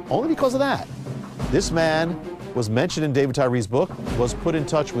catch, only because of that, this man was mentioned in David Tyree's book, was put in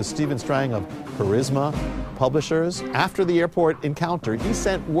touch with Stephen Strang of Charisma Publishers. After the airport encounter, he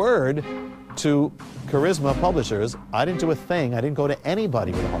sent word to Charisma Publishers. I didn't do a thing. I didn't go to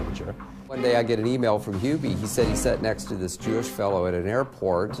anybody with a Harbinger. One day I get an email from Hubie. He said he sat next to this Jewish fellow at an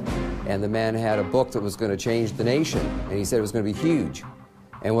airport, and the man had a book that was going to change the nation, and he said it was going to be huge.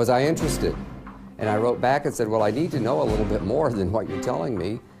 And was I interested? And I wrote back and said, well, I need to know a little bit more than what you're telling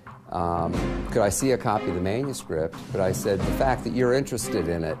me. Could I see a copy of the manuscript? But I said, the fact that you're interested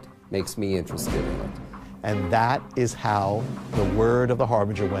in it makes me interested in it. And that is how the word of the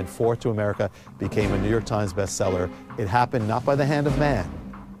Harbinger went forth to America, became a New York Times bestseller. It happened not by the hand of man,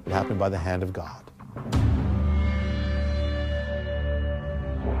 it happened by the hand of God.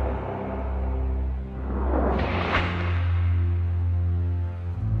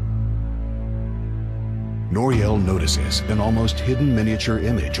 Noriel notices an almost hidden miniature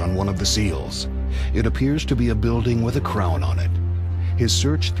image on one of the seals. It appears to be a building with a crown on it. His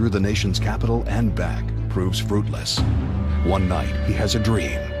search through the nation's capital and back proves fruitless. One night, he has a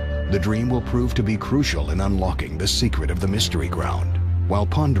dream. The dream will prove to be crucial in unlocking the secret of the mystery ground. While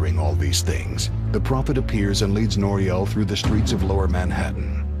pondering all these things, the prophet appears and leads Noriel through the streets of Lower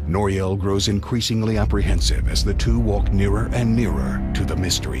Manhattan. Noriel grows increasingly apprehensive as the two walk nearer and nearer to the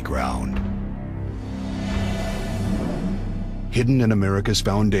mystery ground. Hidden in America's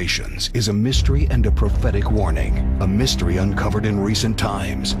foundations is a mystery and a prophetic warning, a mystery uncovered in recent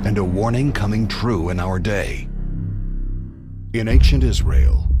times and a warning coming true in our day. In ancient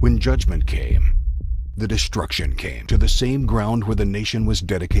Israel, when judgment came, the destruction came to the same ground where the nation was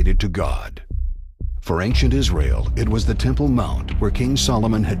dedicated to God. For ancient Israel, it was the Temple Mount where King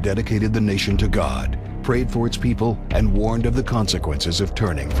Solomon had dedicated the nation to God, prayed for its people, and warned of the consequences of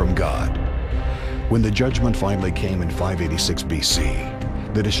turning from God. When the judgment finally came in 586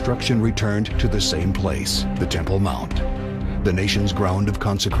 BC, the destruction returned to the same place, the Temple Mount. The nation's ground of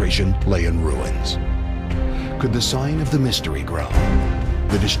consecration lay in ruins. Could the sign of the mystery ground,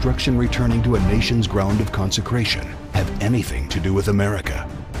 the destruction returning to a nation's ground of consecration, have anything to do with America?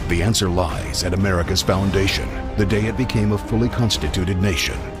 The answer lies at America's foundation, the day it became a fully constituted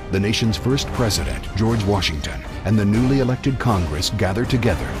nation. The nation's first president, George Washington, and the newly elected Congress gather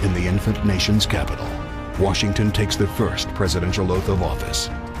together in the infant nation's capital. Washington takes the first presidential oath of office.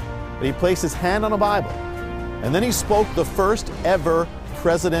 He placed his hand on a Bible, and then he spoke the first ever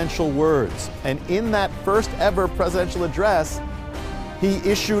presidential words. And in that first ever presidential address, he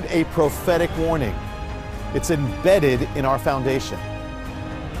issued a prophetic warning. It's embedded in our foundation.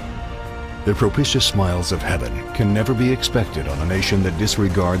 The propitious smiles of heaven can never be expected on a nation that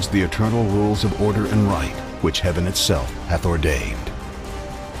disregards the eternal rules of order and right, which heaven itself hath ordained.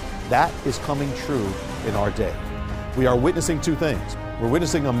 That is coming true in our day. We are witnessing two things. We're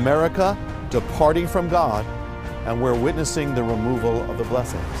witnessing America departing from God, and we're witnessing the removal of the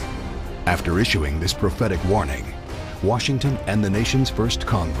blessings. After issuing this prophetic warning, Washington and the nation's first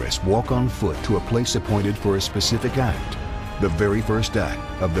Congress walk on foot to a place appointed for a specific act, the very first act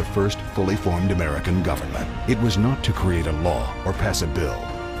of the first fully formed American government. It was not to create a law or pass a bill.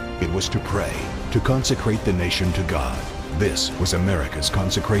 It was to pray, to consecrate the nation to God. This was America's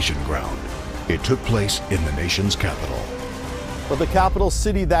consecration ground. It took place in the nation's capital. But the capital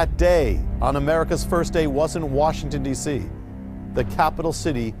city that day, on America's first day, wasn't Washington, D.C. The capital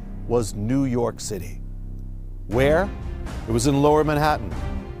city was New York City. Where? It was in Lower Manhattan.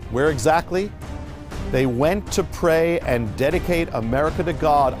 Where exactly? They went to pray and dedicate America to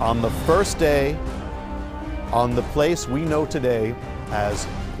God on the first day on the place we know today as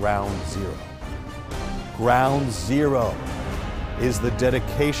Ground Zero. Ground Zero is the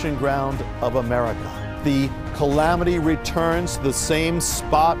dedication ground of America. The calamity returns to the same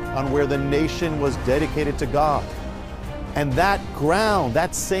spot on where the nation was dedicated to God. And that ground,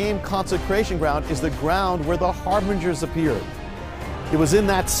 that same consecration ground, is the ground where the Harbingers appeared. It was in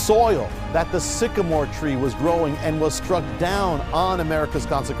that soil that the sycamore tree was growing and was struck down on America's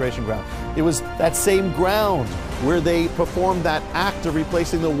consecration ground. It was that same ground where they performed that act of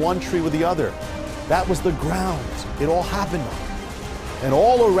replacing the one tree with the other. That was the ground it all happened on. And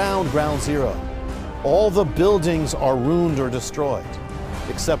all around Ground Zero, all the buildings are ruined or destroyed,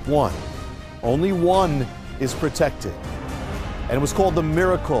 except one. Only one is protected. And it was called the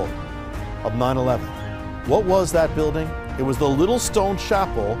miracle of 9/11. What was that building? It was the little stone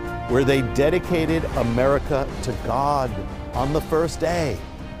chapel where they dedicated America to God on the first day.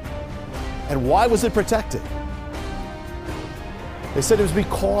 And why was it protected? They said it was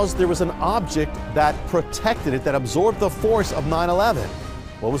because there was an object that protected it, that absorbed the force of 9/11.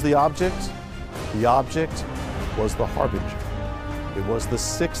 What was the object? The object was the Harbinger. It was the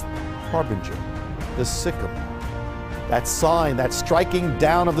sixth Harbinger, the sycamore. That sign, that striking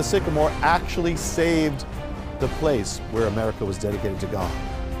down of the sycamore, actually saved the place where America was dedicated to God.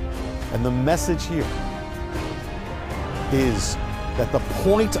 And the message here is that the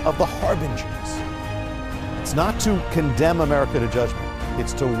point of the Harbingers, it's not to condemn America to judgment,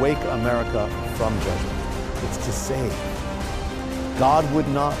 it's to wake America from judgment. It's to save. God would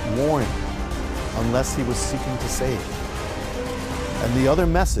not warn unless he was seeking to save. And the other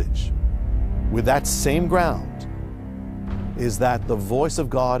message with that same ground is that the voice of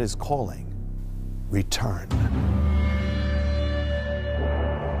God is calling, return.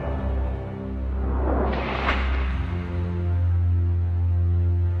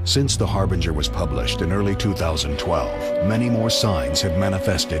 Since The Harbinger was published in early 2012, many more signs have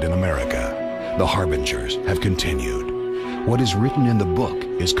manifested in America. The Harbingers have continued. What is written in the book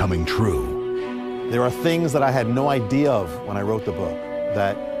is coming true. There are things that I had no idea of when I wrote the book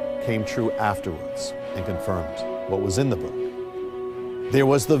that came true afterwards and confirmed what was in the book. There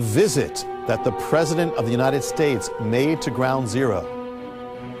was the visit that the President of the United States made to Ground Zero,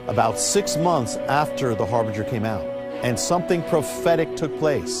 about 6 months after the Harbinger came out, and something prophetic took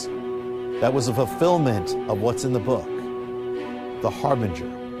place that was a fulfillment of what's in the book, the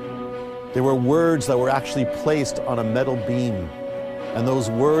Harbinger. There were words that were actually placed on a metal beam, and those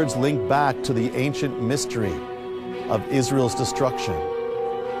words link back to the ancient mystery of Israel's destruction.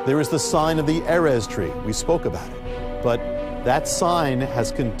 There is the sign of the Erez tree. We spoke about it. But that sign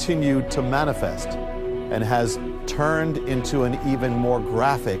has continued to manifest and has turned into an even more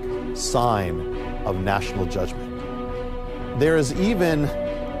graphic sign of national judgment. There is even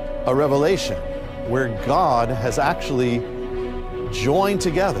a revelation where God has actually joined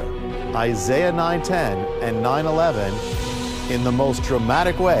together Isaiah 9:10 and 9:11 in the most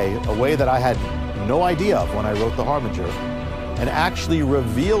dramatic way, a way that I had no idea of when I wrote the Harbinger, and actually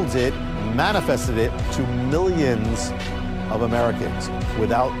revealed it, manifested it to millions of Americans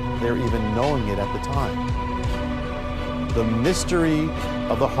without their even knowing it at the time. The mystery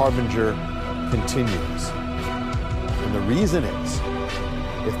of the Harbinger continues. And the reason is,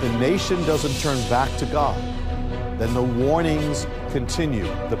 if the nation doesn't turn back to God, then the warnings continue,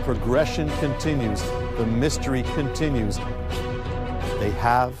 the progression continues, the mystery continues. They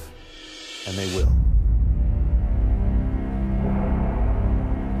have and they will.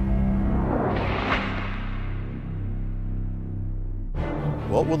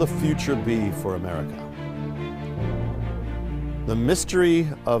 What will the future be for America? The mystery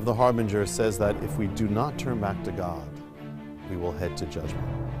of the Harbinger says that if we do not turn back to God, we will head to judgment.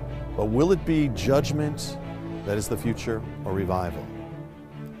 But will it be judgment that is the future, or revival?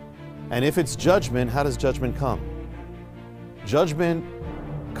 And if it's judgment, how does judgment come? Judgment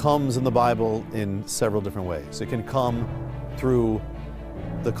comes in the Bible in several different ways. It can come through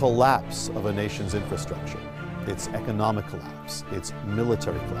the collapse of a nation's infrastructure, its economic collapse, its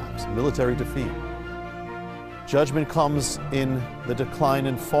military collapse, military defeat. Judgment comes in the decline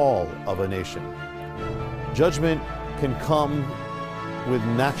and fall of a nation. Judgment can come with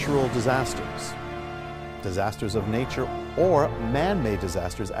natural disasters, disasters of nature or man-made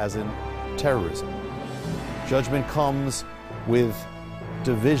disasters, as in terrorism. Judgment comes with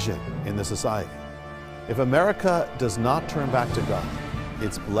division in the society. If America does not turn back to God,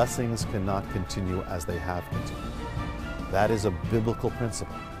 its blessings cannot continue as they have continued. That is a biblical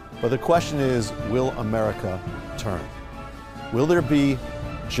principle. But the question is, will America turn? Will there be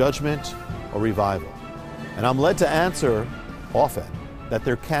judgment or revival? And I'm led to answer often that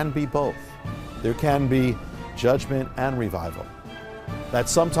there can be both. There can be judgment and revival. That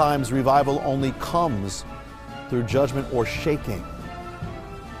sometimes revival only comes through judgment or shaking.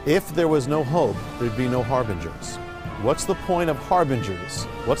 If there was no hope, there'd be no harbingers. What's the point of harbingers?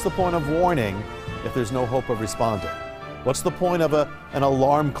 What's the point of warning if there's no hope of responding? What's the point of an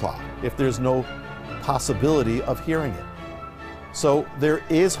alarm clock if there's no possibility of hearing it? So there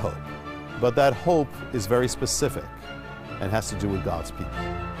is hope, but that hope is very specific and has to do with God's people.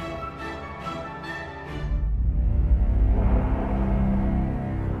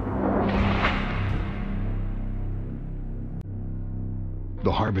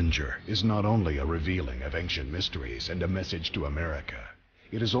 The Harbinger is not only a revealing of ancient mysteries and a message to America,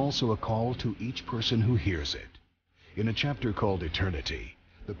 it is also a call to each person who hears it. In a chapter called Eternity,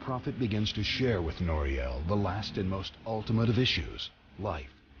 the prophet begins to share with Noriel the last and most ultimate of issues: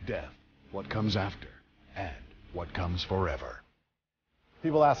 life, death, what comes after, and what comes forever.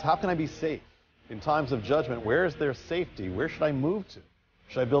 People ask, how can I be safe? In times of judgment, where is there safety? Where should I move to?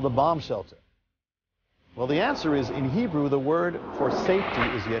 Should I build a bomb shelter? Well, the answer is, in Hebrew, the word for safety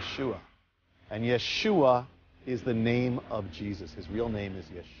is Yeshua. And Yeshua is the name of Jesus. His real name is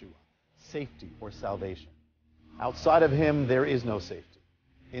Yeshua. Safety or salvation. Outside of him, there is no safety.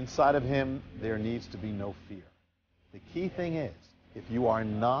 Inside of him, there needs to be no fear. The key thing is, if you are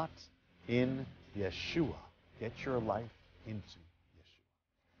not in Yeshua, get your life into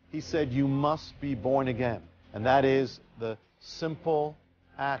Yeshua. He said you must be born again. And that is the simple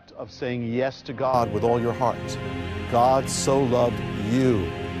act of saying yes to God with all your heart. God so loved you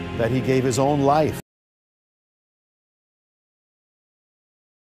that he gave his own life.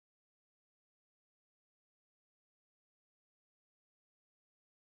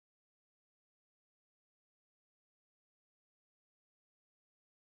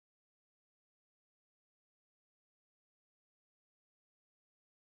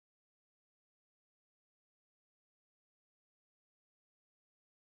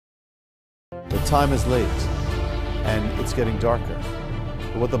 The time is late, and it's getting darker.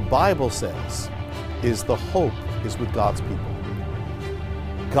 But what the Bible says is the hope is with God's people.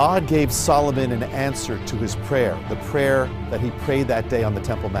 God gave Solomon an answer to his prayer, the prayer that he prayed that day on the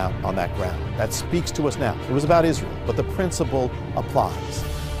Temple Mount on that ground. That speaks to us now. It was about Israel, but the principle applies.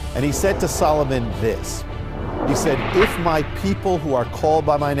 And he said to Solomon this. He said, if my people who are called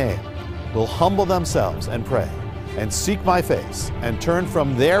by my name will humble themselves and pray and seek my face and turn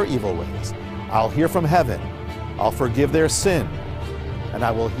from their evil ways, I'll hear from heaven, I'll forgive their sin, and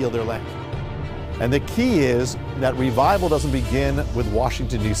I will heal their land. And the key is that revival doesn't begin with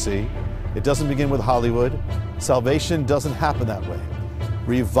Washington, D.C. It doesn't begin with Hollywood. Salvation doesn't happen that way.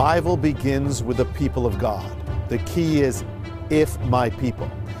 Revival begins with the people of God. The key is, if my people.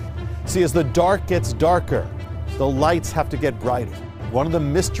 See, as the dark gets darker, the lights have to get brighter. One of the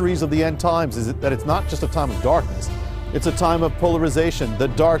mysteries of the end times is that it's not just a time of darkness, it's a time of polarization. The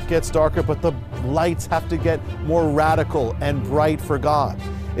dark gets darker, but the lights have to get more radical and bright for God.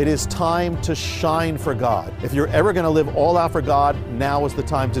 It is time to shine for God. If you're ever going to live all out for God, now is the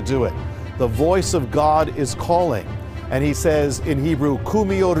time to do it. The voice of God is calling. And he says in Hebrew,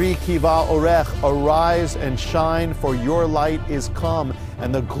 Kumi ori kiva orech, arise and shine, for your light is come,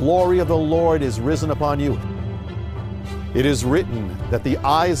 and the glory of the Lord is risen upon you. It is written that the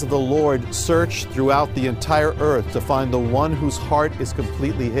eyes of the Lord search throughout the entire earth to find the one whose heart is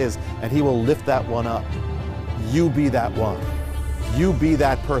completely his, and he will lift that one up. You be that one. You be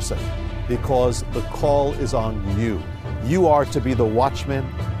that person, because the call is on you. You are to be the watchman,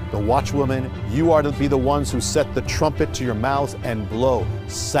 the watchwoman. You are to be the ones who set the trumpet to your mouths and blow.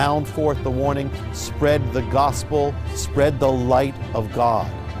 Sound forth the warning, spread the gospel, spread the light of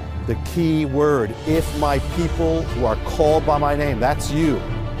God. The key word, if my people who are called by my name, that's you,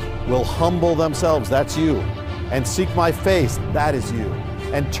 will humble themselves, that's you, and seek my face, that is you,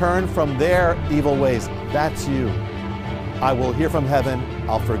 and turn from their evil ways, that's you. I will hear from heaven,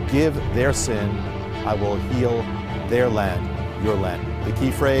 I'll forgive their sin, I will heal their land, your land. The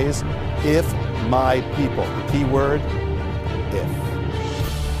key phrase, if my people. The key word, if.